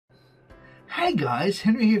Hey guys,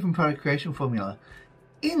 Henry here from Product Creation Formula.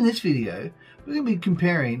 In this video, we're going to be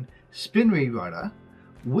comparing Spin Rewriter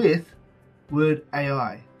with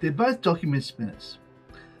WordAi. They're both document spinners.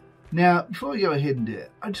 Now, before we go ahead and do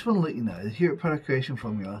it, I just want to let you know that here at Product Creation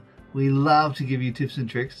Formula, we love to give you tips and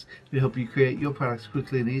tricks to help you create your products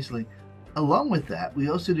quickly and easily. Along with that, we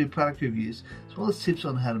also do product reviews as well as tips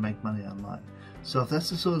on how to make money online. So if that's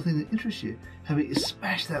the sort of thing that interests you, have you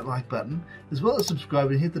smash that like button as well as subscribe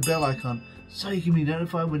and hit the bell icon so you can be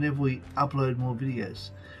notified whenever we upload more videos.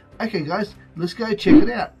 Okay guys, let's go check it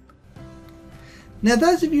out. Now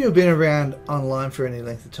those of you who have been around online for any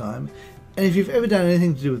length of time, and if you've ever done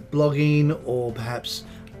anything to do with blogging or perhaps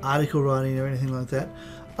article writing or anything like that,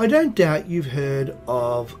 I don't doubt you've heard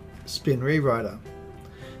of Spin Rewriter.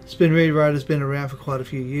 Spin Rewriter has been around for quite a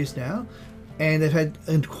few years now, and they've had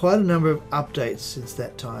quite a number of updates since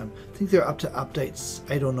that time. I think they're up to updates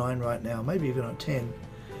 8 or 9 right now, maybe even on 10.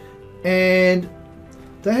 And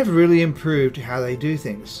they have really improved how they do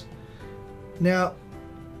things. Now,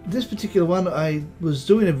 this particular one, I was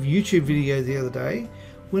doing a YouTube video the other day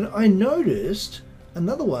when I noticed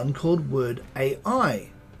another one called WordAi.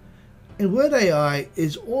 And WordAi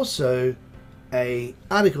is also an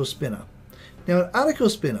article spinner. Now, an article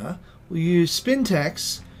spinner will use spin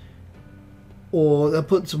tags, or they'll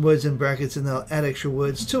put some words in brackets and they'll add extra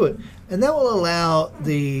words to it, and that will allow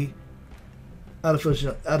the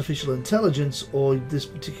artificial intelligence or this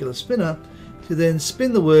particular spinner to then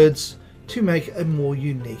spin the words to make a more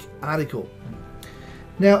unique article.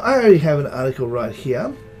 Now I already have an article right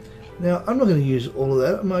here. Now I'm not going to use all of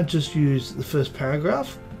that. I might just use the first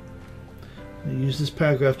paragraph. I'm going to use this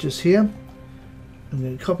paragraph just here. I'm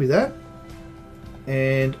going to copy that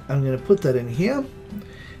and I'm going to put that in here.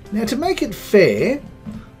 Now to make it fair,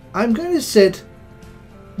 I'm going to set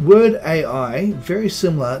WordAi very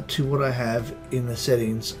similar to what I have in the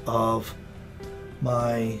settings of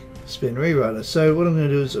my Spin Rewriter. So what I'm going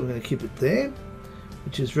to do is I'm going to keep it there,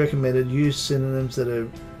 which is recommended. Use synonyms that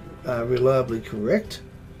are reliably correct.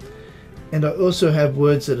 And I also have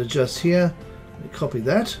words that are just here. Copy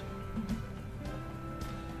that.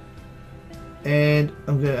 And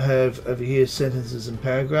I'm going to have over here sentences and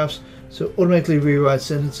paragraphs. So automatically rewrite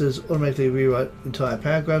sentences, automatically rewrite entire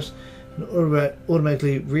paragraphs, and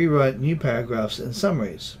automatically rewrite new paragraphs and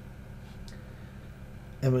summaries.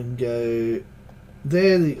 And we can go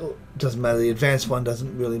there. It doesn't matter, the advanced one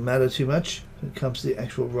doesn't really matter too much when it comes to the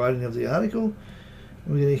actual writing of the article.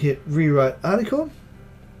 And we're going to hit rewrite article.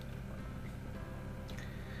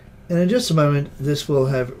 And in just a moment, this will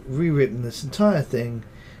have rewritten this entire thing,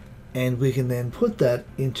 and we can then put that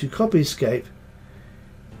into Scape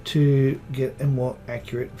to get a more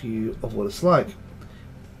accurate view of what it's like.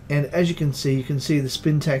 And as you can see the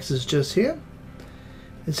spin tags is just here.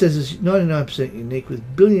 It says it's 99% unique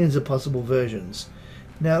with billions of possible versions.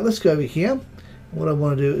 Now let's go over here. What I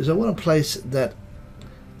want to do is I want to place that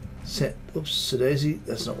set. Oops, daisy.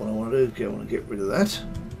 That's not what I want to do. Okay, I want to get rid of that.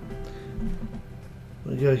 I'm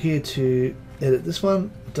going to go here to edit this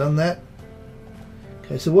one. Done that.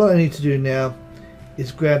 Okay, so what I need to do now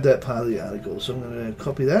is grab that part of the article. So I'm going to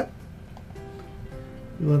copy that.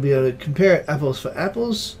 We want to be able to compare apples for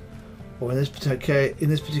apples, or in this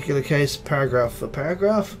particular case, paragraph for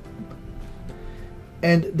paragraph.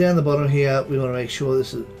 And down the bottom here, we want to make sure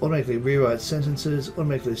this is automatically rewrites sentences,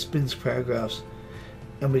 automatically spins paragraphs,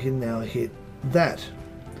 and we can now hit that.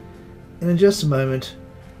 And in just a moment,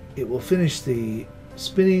 it will finish the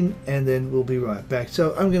spinning, and then we'll be right back.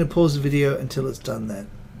 So I'm going to pause the video until it's done that.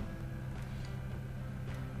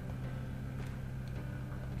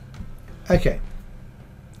 Okay,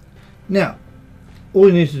 now all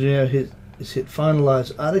we need to do now is hit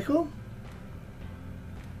finalize article.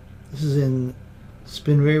 This is in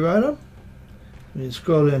Spin Rewriter. We can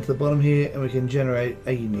scroll down to the bottom here and we can generate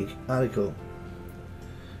a unique article.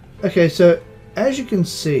 Okay, so as you can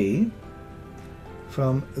see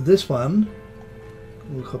from this one,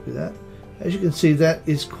 we'll copy that. As you can see, that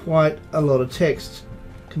is quite a lot of text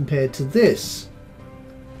compared to this.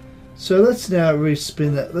 So let's now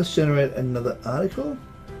respin that. Let's generate another article.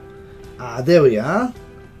 There we are.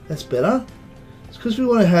 That's better. It's because we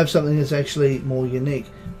want to have something that's actually more unique.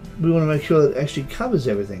 We want to make sure that it actually covers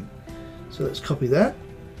everything. So let's copy that.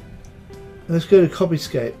 And let's go to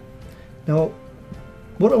Scape. Now,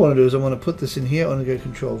 what I want to do is I want to put this in here. I want to go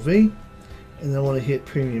Control V, and then I want to hit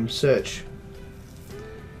Premium Search.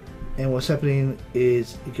 And what's happening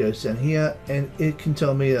is it goes down here, and it can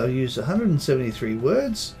tell me that I've used 173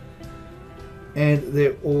 words. And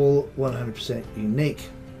they're all 100% unique.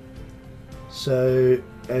 So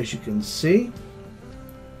as you can see,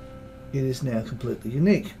 it is now completely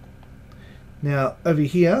unique. Now over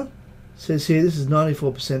here says here this is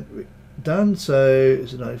 94% done, so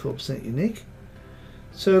it's 94% unique.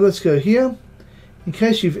 So let's go here. In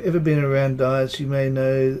case you've ever been around diets, you may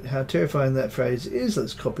know how terrifying that phrase is.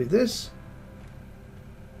 Let's copy this.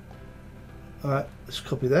 Alright, let's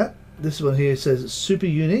copy that. This one here says it's super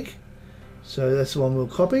unique, so that's the one we'll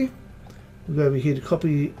copy. We'll go over here to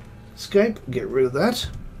copy Scape, get rid of that.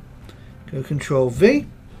 Go Control V,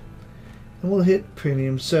 and we'll hit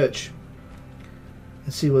Premium Search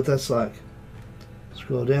and see what that's like.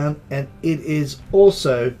 Scroll down, and it is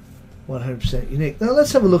also 100% unique. Now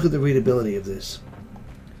let's have a look at the readability of this.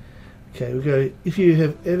 Okay, we go, if you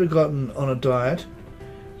have ever gotten on a diet,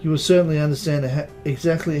 you will certainly understand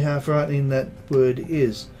exactly how frightening that word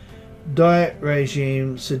is. Diet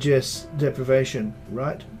regime suggests deprivation.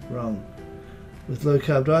 Right? Wrong. With low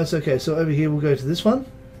carb diets. Okay, so over here we'll go to this one.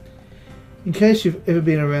 In case you've ever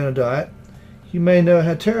been around a diet, you may know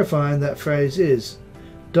how terrifying that phrase is.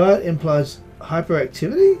 Diet implies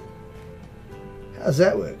hyperactivity? How does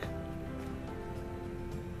that work?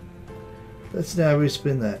 Let's now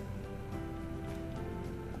respin that.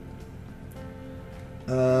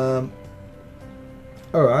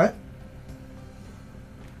 Alright.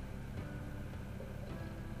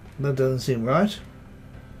 That doesn't seem right.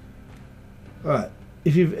 Alright.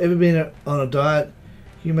 If you've ever been on a diet,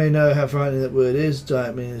 you may know how frightening that word is.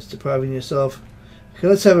 Diet means depriving yourself. Okay,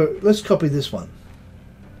 let's copy this one.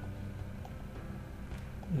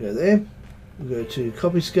 We'll go there. We'll go to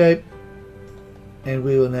Copyscape, and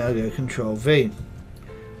we will now go Control V.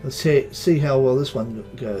 Let's see how well this one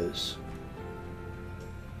goes.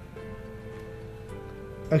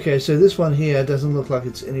 Okay, so this one here doesn't look like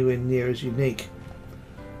it's anywhere near as unique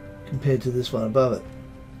compared to this one above it,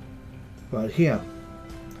 right here.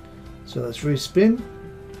 So let's respin,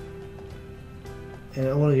 and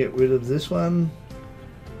I want to get rid of this one.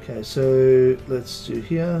 Okay, so let's do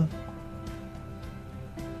here.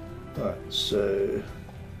 Alright, so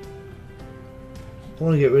I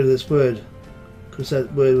want to get rid of this word because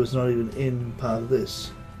that word was not even in part of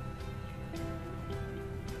this.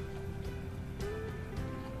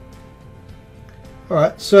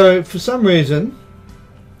 Alright, so for some reason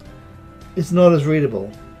it's not as readable.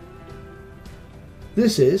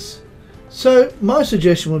 This is. So my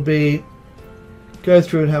suggestion would be go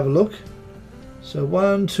through and have a look. So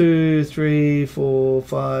 1, 2, 3, 4,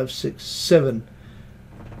 5, 6, 7.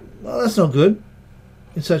 Well, that's not good.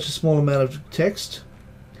 In such a small amount of text.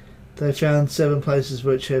 They found 7 places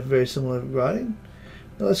which have very similar writing.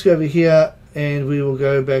 Now let's go over here and we will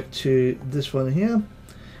go back to this one here.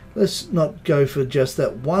 Let's not go for just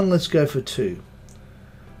that one, let's go for 2.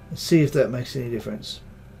 Let's see if that makes any difference.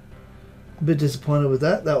 A bit disappointed with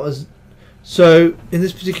that. That was so in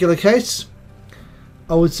this particular case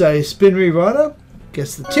I would say Spin Rewriter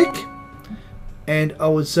gets the tick, and I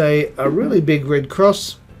would say a really big red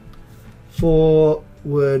cross for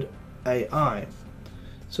WordAi.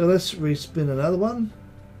 So let's respin another one.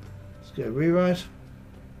 Let's go rewrite.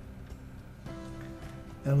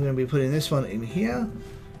 And I'm going to be putting this one in here.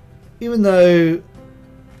 Even though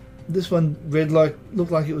this one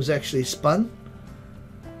looked like it was actually spun,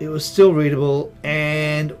 it was still readable,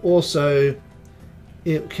 and also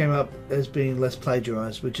it came up as being less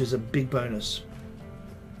plagiarized, which is a big bonus.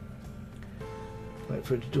 Wait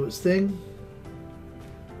for it to do its thing.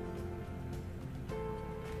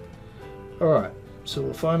 Alright, so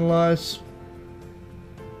we'll finalize.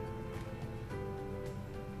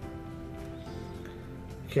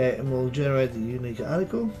 Okay, and we'll generate the unique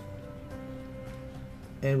article.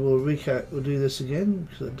 And we'll do this again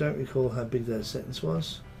because I don't recall how big that sentence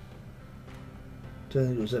was. Don't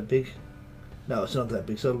think it was that big. No, it's not that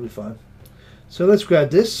big, so it'll be fine. So let's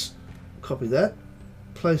grab this, copy that,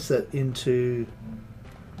 place that into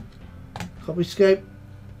Copyscape.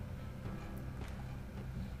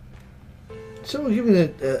 So we're giving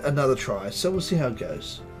it another try, so we'll see how it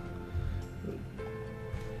goes.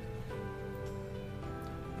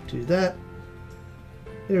 Do that.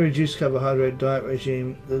 In a reduced carbohydrate diet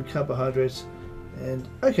regime, the carbohydrates, and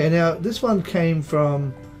okay, now this one came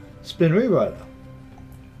from Spin Rewriter.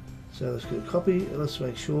 So let's go copy. Let's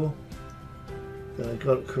make sure that I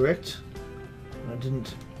got it correct and I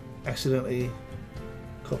didn't accidentally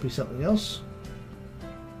copy something else.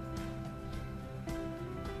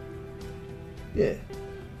 Yeah.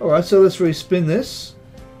 Alright, so let's respin this.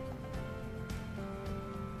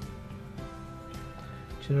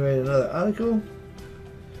 Generate another article.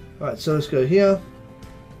 Alright, so let's go here.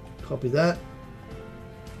 Copy that.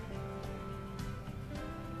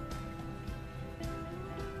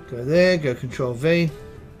 Go there, go Control V,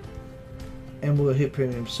 and we'll hit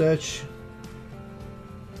Premium Search.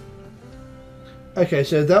 Okay,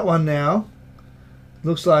 so that one now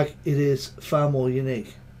looks like it is far more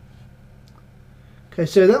unique. Okay,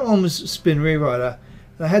 so that one was Spin Rewriter.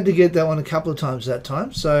 And I had to get that one a couple of times that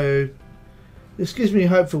time, so this gives me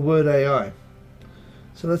hope for WordAI.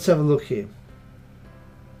 So let's have a look here.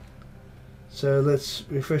 So let's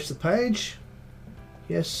refresh the page.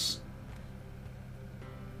 Yes.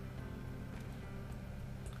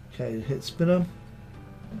 Okay, hit spinner.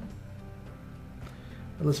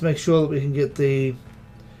 And let's make sure that we can get the,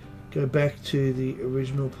 go back to the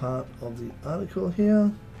original part of the article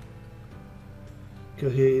here. Go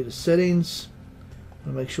here to settings.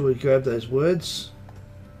 And make sure we grab those words.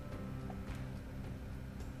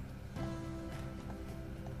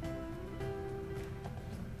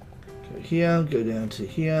 Go here, go down to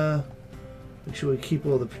here. Make sure we keep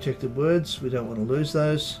all the protected words. We don't want to lose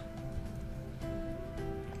those.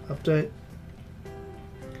 Update.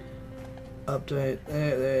 Update.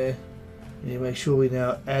 There. And you make sure we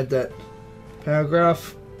now add that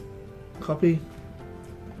paragraph. Copy.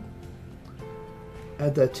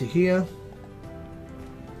 Add that to here.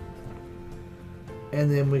 And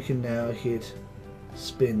then we can now hit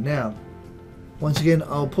spin. Now, once again,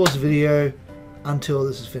 I'll pause the video until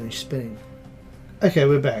this is finished spinning. Okay,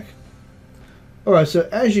 we're back. Alright, so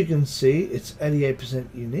as you can see, it's 88%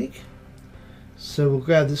 unique. So we'll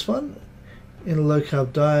grab this one. In a low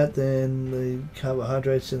carb diet, then the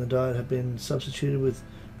carbohydrates in the diet have been substituted with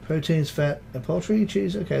proteins, fat, and poultry,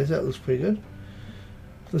 cheese. Okay, so that looks pretty good.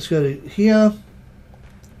 Let's go to here,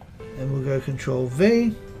 and we'll go Control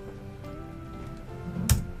V.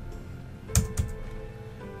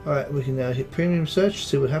 Alright, we can now hit premium search,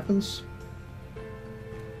 see what happens.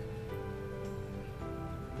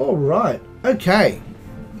 Alright, okay.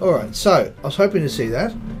 Alright, so I was hoping to see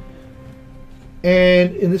that.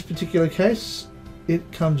 And in this particular case,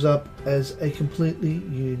 it comes up as a completely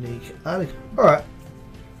unique article. Alright,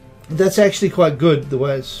 that's actually quite good the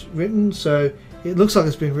way it's written. So it looks like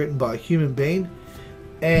it's been written by a human being.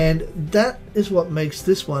 And that is what makes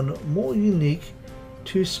this one more unique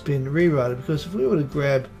to Spin Rewriter, because if we were to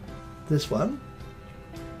grab this one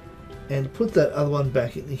and put that other one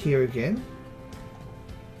back in here again,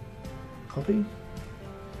 copy,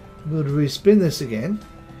 we were to respin this again,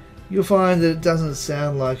 you'll find that it doesn't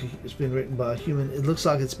sound like it's been written by a human. It looks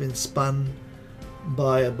like it's been spun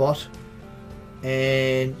by a bot,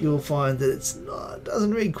 and you'll find that it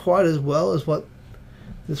doesn't read quite as well as what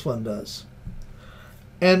this one does.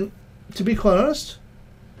 And to be quite honest,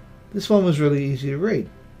 this one was really easy to read.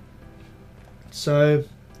 So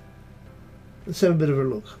let's have a bit of a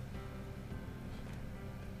look.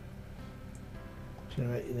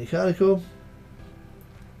 Generate unique article.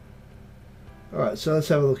 Alright, so let's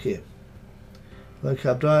have a look here. Low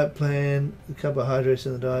carb diet plan. The carbohydrates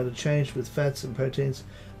in the diet are changed with fats and proteins,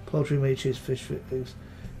 poultry, meat, cheese, fish, eggs.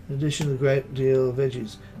 In addition to a great deal of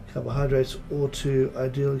veggies. Carbohydrates ought to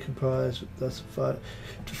ideally comprise that's 5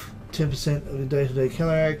 to 10% of your day-to-day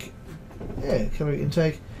calorie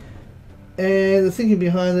intake. And the thinking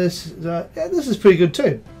behind this is this is pretty good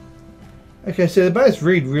too. Okay, so they both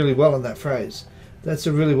read really well in that phrase. That's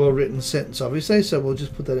a really well written sentence, obviously, so we'll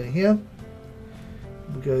just put that in here.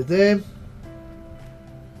 We'll go there.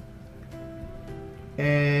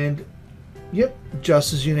 And yep,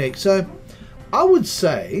 just as unique. So I would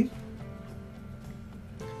say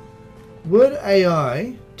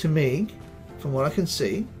WordAI, to me, from what I can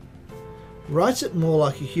see, writes it more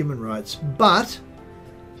like a human writes, but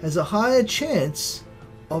has a higher chance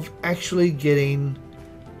of actually getting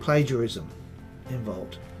plagiarism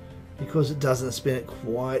involved, because it doesn't spin it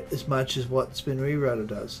quite as much as what Spin Rewriter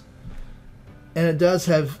does. And it does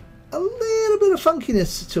have a little bit of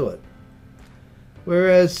funkiness to it.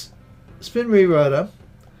 Whereas Spin Rewriter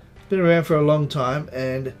has been around for a long time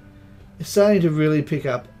and it's starting to really pick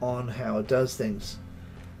up on how it does things.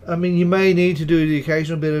 I mean, you may need to do the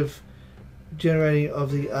occasional bit of generating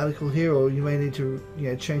of the article here, or you may need to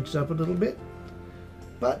change it up a little bit.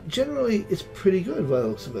 But generally it's pretty good by the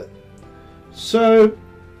looks of it. So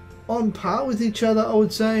on par with each other, I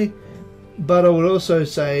would say, but I would also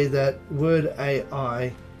say that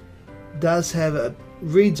WordAI does have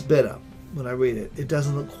reads better when I read it. It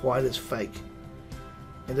doesn't look quite as fake.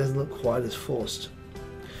 It doesn't look quite as forced.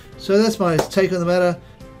 So that's my take on the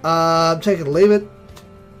matter. Take it or leave it.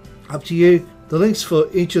 Up to you. The links for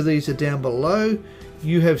each of these are down below.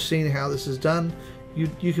 You have seen how this is done.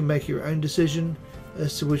 You can make your own decision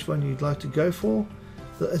as to which one you'd like to go for.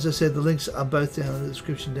 As I said, the links are both down in the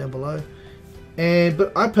description down below.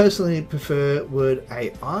 But I personally prefer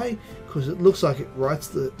WordAI because it looks like it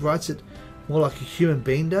writes it more like a human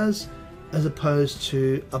being does, as opposed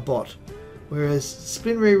to a bot. Whereas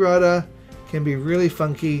Spin Rewriter can be really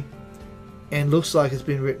funky and looks like it's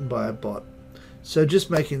been written by a bot. So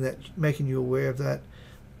just making you aware of that.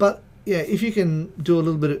 But yeah, if you can do a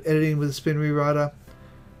little bit of editing with a Spin Rewriter,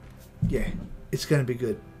 yeah, it's going to be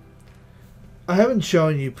good. I haven't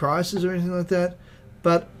shown you prices or anything like that,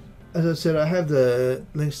 but as I said, I have the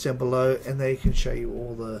links down below and they can show you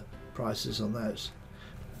all the prices on those.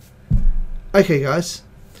 Okay guys,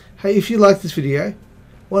 hey, if you like this video,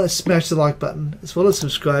 why not smash the like button as well as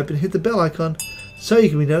subscribe and hit the bell icon so you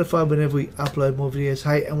can be notified whenever we upload more videos.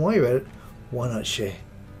 Hey, and while you're at it, why not share?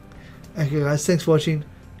 Okay guys, thanks for watching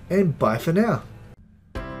and bye for now.